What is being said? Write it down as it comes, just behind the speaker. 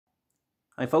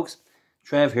Hi folks,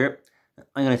 Trev here.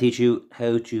 I'm going to teach you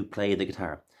how to play the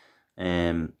guitar.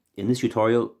 In this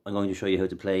tutorial I'm going to show you how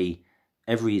to play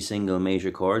every single major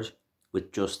chord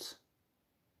with just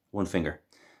one finger.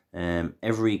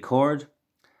 Every chord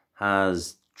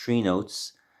has 3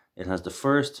 notes. It has the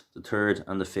first, the third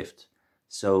and the fifth.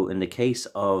 So in the case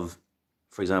of,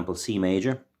 for example, C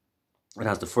major, it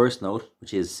has the first note,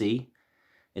 which is C.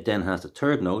 It then has the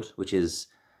third note, which is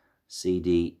C,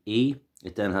 D, E.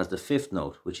 It then has the fifth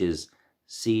note, which is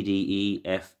C, D, E,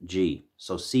 F, G.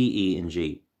 So C, E, and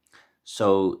G.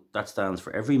 So that stands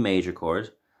for every major chord,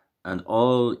 and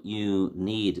all you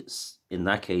need in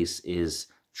that case is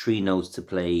 3 notes to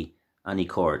play any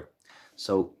chord.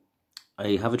 So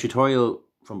I have a tutorial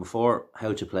from before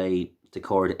how to play the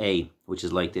chord A, which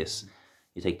is like this.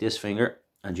 You take this finger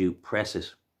and you press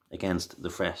it against the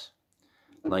fret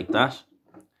like that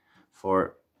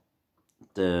for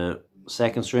the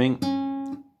second string,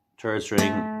 third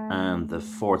string and the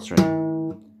fourth string,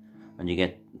 and you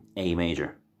get A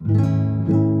major.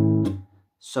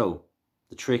 So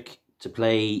the trick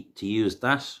to use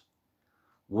that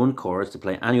one chord to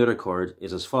play any other chord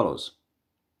is as follows.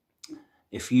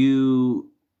 If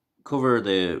you cover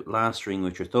the last string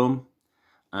with your thumb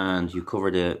and you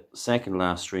cover the second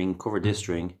last string, cover this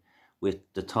string with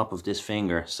the top of this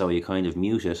finger, so you kind of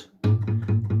mute it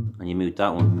and you mute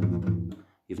that one,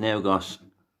 you've now got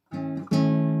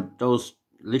those,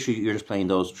 literally you're just playing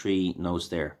those 3 notes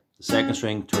there. The second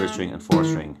string, third string and fourth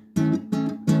string.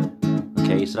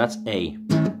 Okay, so that's A.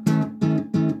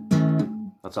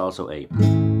 That's also A.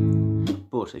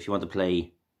 But if you want to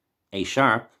play A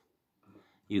sharp,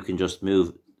 you can just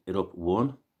move it up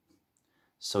 1.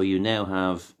 So you now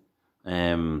have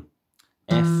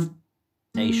F,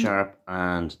 A sharp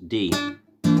and D.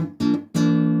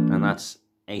 And that's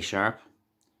A sharp.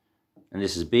 And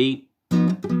this is B,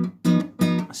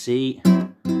 C,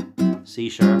 C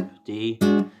sharp, D,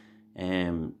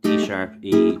 D sharp,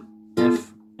 E,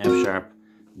 F, F sharp,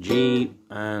 G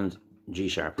and G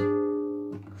sharp.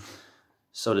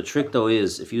 So the trick though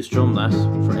is, if you strum that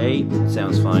for A, it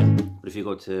sounds fine. But if you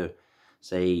go to,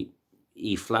 say,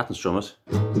 E flat and strum it,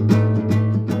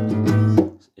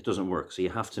 it doesn't work. So you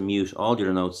have to mute all the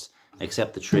other notes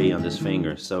except the 3 on this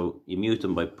finger. So you mute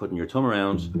them by putting your thumb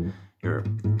around your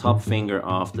top finger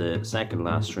off the second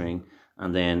last string,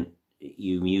 and then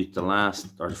you mute the last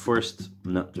or the first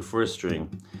string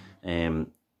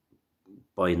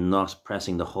by not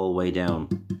pressing the whole way down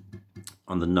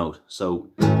on the note. So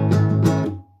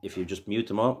if you just mute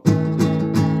them up, you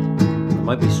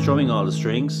might be strumming all the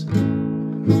strings,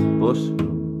 but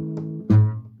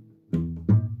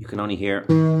you can only hear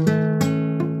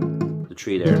the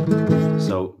 3 there.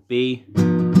 So B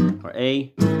or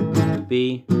A,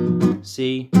 B,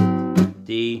 C,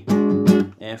 D,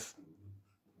 F,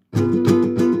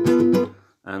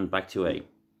 and back to A.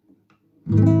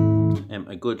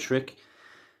 A good trick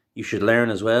you should learn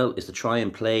as well is to try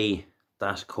and play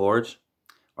that chord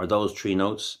or those 3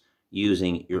 notes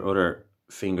using your other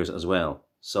fingers as well.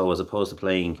 So as opposed to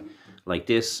playing like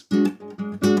this,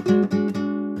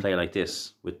 play like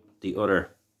this with the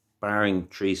other barring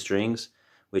 3 strings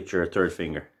with your third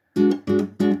finger.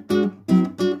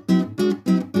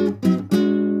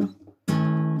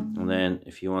 And then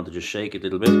if you want to just shake it a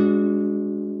little bit,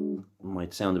 it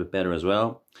might sound a bit better as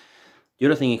well. The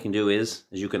other thing you can do is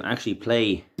you can actually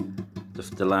play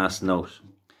the last note.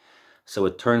 So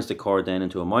it turns the chord then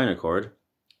into a minor chord.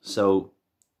 So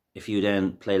if you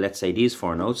then play, let's say, these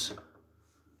 4 notes,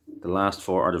 the last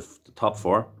 4 or the top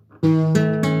 4,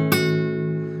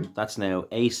 that's now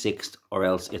A sixth, or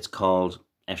else it's called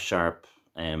F sharp,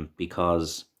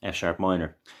 because F sharp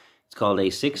minor. It's called A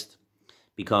sixth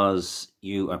because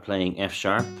you are playing F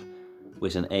sharp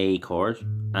with an A chord,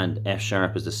 and F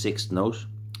sharp is the 6th note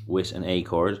with an A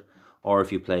chord. Or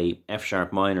if you play F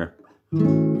sharp minor,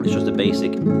 it's just a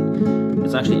basic,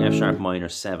 it's actually F sharp minor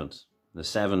 7th. The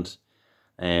 7th,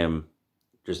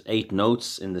 there's 8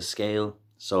 notes in the scale.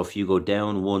 So if you go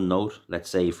down 1 note, let's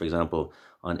say for example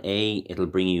on A, it'll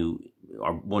bring you,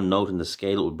 or 1 note in the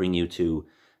scale, it will bring you to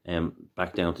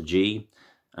back down to G.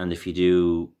 And if you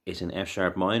do it in F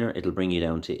sharp minor, it'll bring you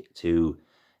down to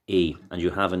E, and you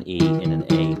have an E in an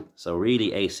A. So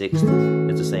really A sixth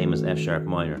is the same as F sharp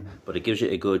minor, but it gives you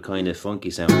a good kind of funky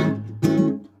sound.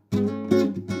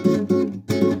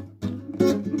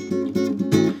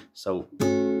 So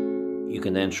you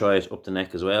can then try it up the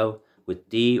neck as well with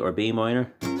D or B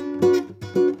minor.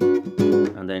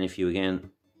 And then if you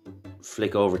again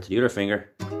flick over to the other finger,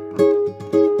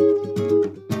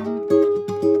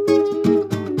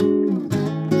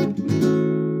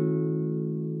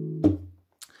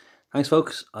 Thanks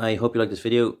folks, I hope you liked this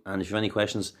video, and if you have any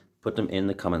questions, put them in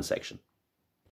the comment section.